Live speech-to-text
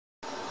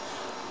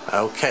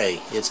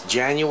Okay, it's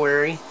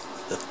January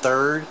the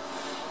 3rd,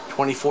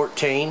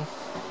 2014,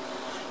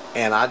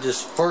 and I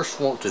just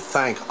first want to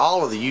thank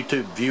all of the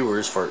YouTube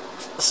viewers for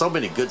so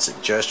many good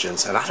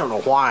suggestions. And I don't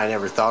know why I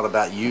never thought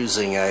about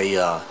using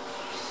a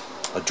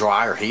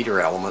dryer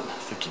heater element,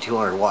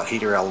 5200 watt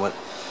heater element.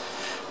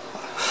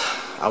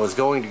 I was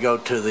going to go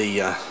to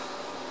the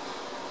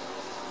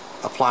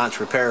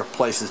appliance repair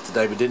places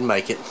today, but didn't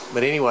make it.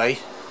 But anyway,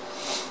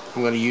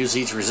 I'm going to use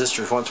these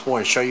resistors once more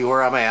and show you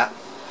where I'm at.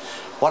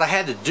 What I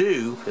had to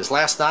do is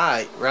last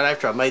night, right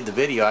after I made the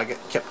video, I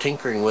kept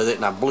tinkering with it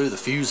and I blew the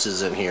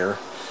fuses in here,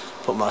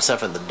 put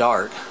myself in the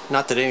dark.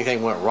 Not that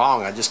anything went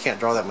wrong, I just can't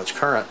draw that much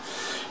current.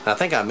 And I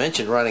think I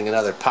mentioned running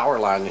another power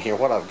line in here.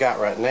 What I've got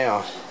right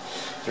now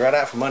is right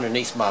out from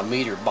underneath my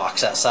meter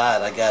box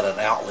outside, I got an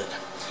outlet.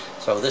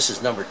 So this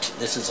is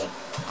a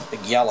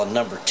big yellow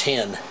number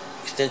 10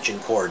 extension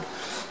cord.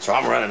 So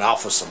I'm running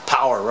off with some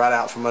power right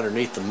out from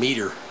underneath the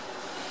meter.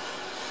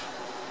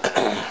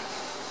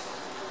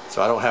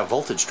 So I don't have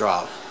voltage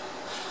drop.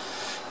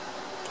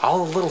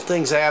 All the little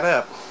things add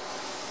up.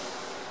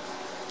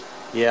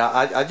 Yeah,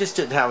 I just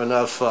didn't have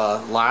enough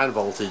line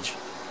voltage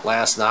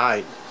last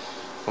night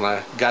when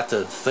I got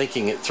to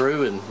thinking it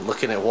through and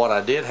looking at what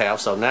I did have.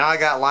 So now I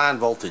got line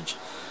voltage.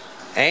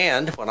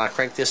 And when I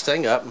crank this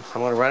thing up,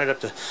 I'm going to run it up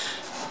to,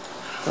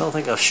 I don't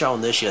think I've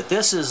shown this yet.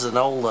 This is an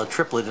old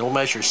triplet. It'll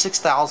measure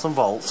 6,000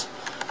 volts.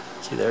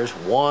 See, there's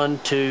 1,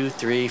 2,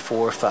 3,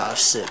 4, 5,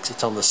 6.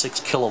 It's on the 6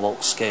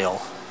 kilovolt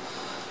scale.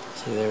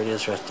 See, there it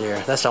is right there.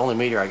 That's the only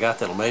meter I got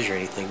that'll measure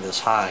anything this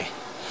high.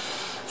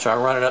 So I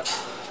run it up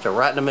to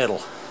right in the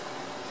middle.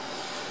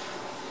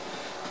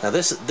 Now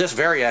this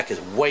variac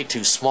is way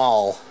too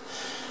small,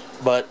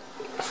 but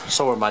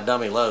so are my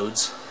dummy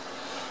loads.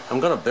 I'm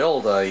going to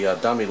build a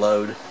dummy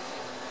load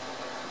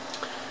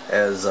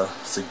as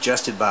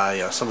suggested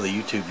by some of the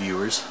YouTube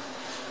viewers.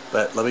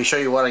 But let me show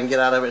you what I can get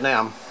out of it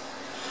now.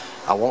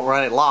 I won't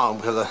run it long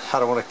because I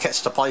don't want to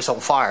catch the place on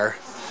fire.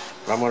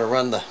 But I'm going to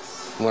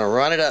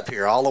run it up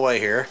here, all the way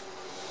here.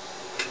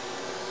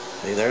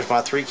 See, there's my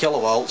 3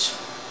 kilovolts.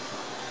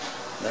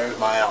 There's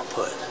my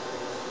output,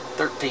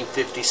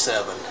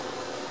 1357.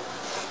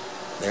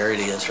 There it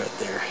is right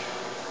there.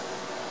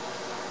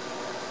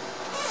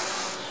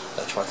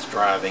 That's what's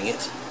driving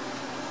it.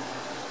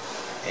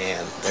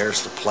 And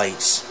there's the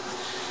plates.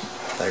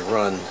 They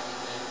run.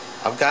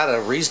 I've got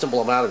a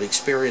reasonable amount of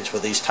experience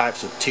with these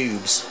types of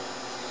tubes,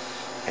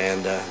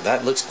 and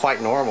that looks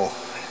quite normal.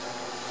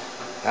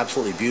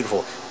 Absolutely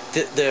beautiful.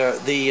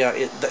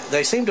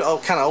 They seem to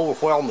kind of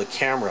overwhelm the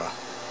camera.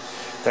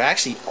 They're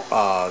actually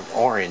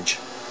orange,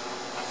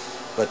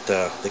 but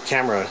the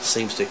camera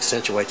seems to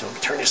accentuate them.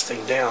 Turn this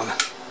thing down.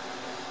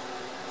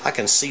 I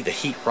can see the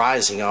heat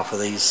rising off of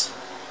these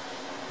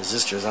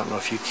resistors. I don't know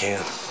if you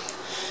can.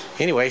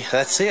 Anyway,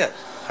 that's it.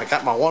 I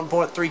got my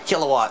 1.3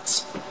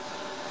 kilowatts.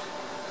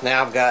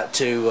 Now I've got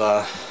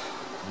to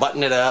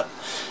button it up,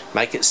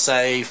 make it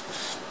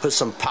safe, put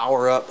some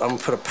power up. I'm going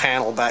to put a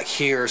panel back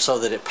here so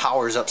that it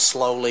powers up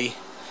slowly.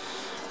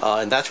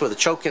 And that's with a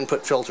choke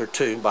input filter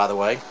too, by the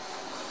way.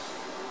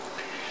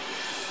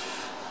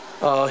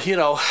 You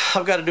know,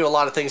 I've got to do a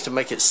lot of things to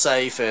make it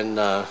safe and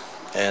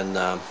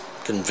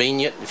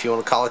convenient, if you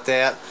want to call it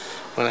that.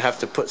 I'm going to have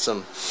to put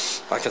some,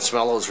 I can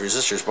smell those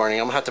resistors burning.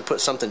 I'm going to have to put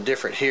something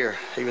different here.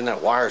 Even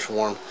that wire's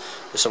warm.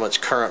 There's so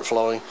much current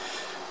flowing.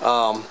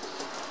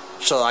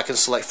 So I can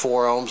select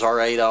 4 ohms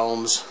or 8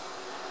 ohms,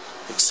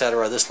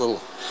 etc. This little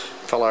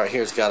fella right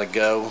here's got to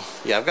go.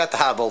 Yeah, I've got the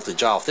high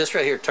voltage off. This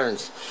right here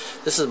turns,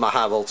 this is my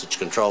high voltage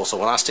control. So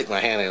when I stick my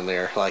hand in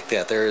there like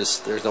that,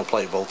 there's no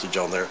plate voltage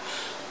on there,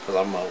 because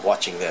I'm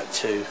watching that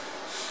too.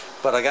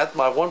 But I got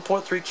my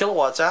 1.3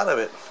 kilowatts out of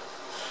it,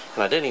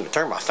 and I didn't even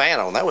turn my fan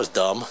on. That was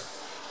dumb.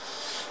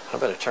 I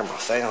better turn my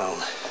fan on.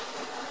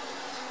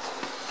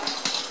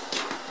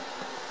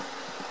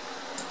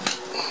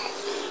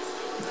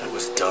 That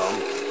was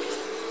dumb.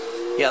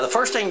 Yeah, the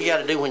first thing you got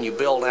to do when you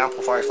build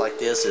amplifiers like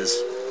this is,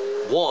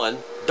 1,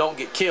 don't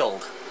get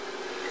killed.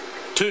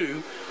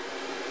 2,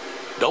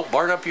 don't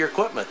burn up your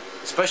equipment,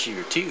 especially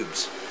your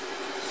tubes.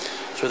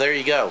 So there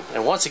you go.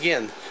 And once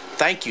again,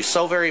 thank you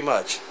so very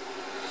much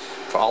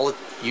for all the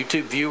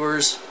YouTube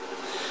viewers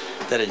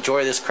that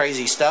enjoy this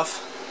crazy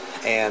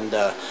stuff and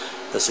the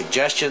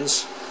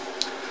suggestions.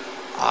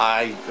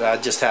 I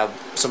just have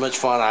so much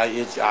fun.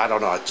 I don't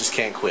know. I just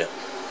can't quit.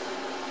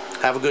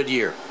 Have a good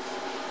year.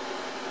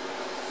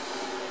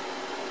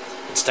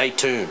 And stay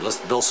tuned. Let's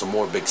build some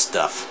more big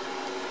stuff.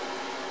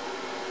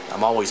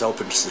 I'm always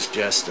open to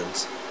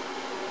suggestions.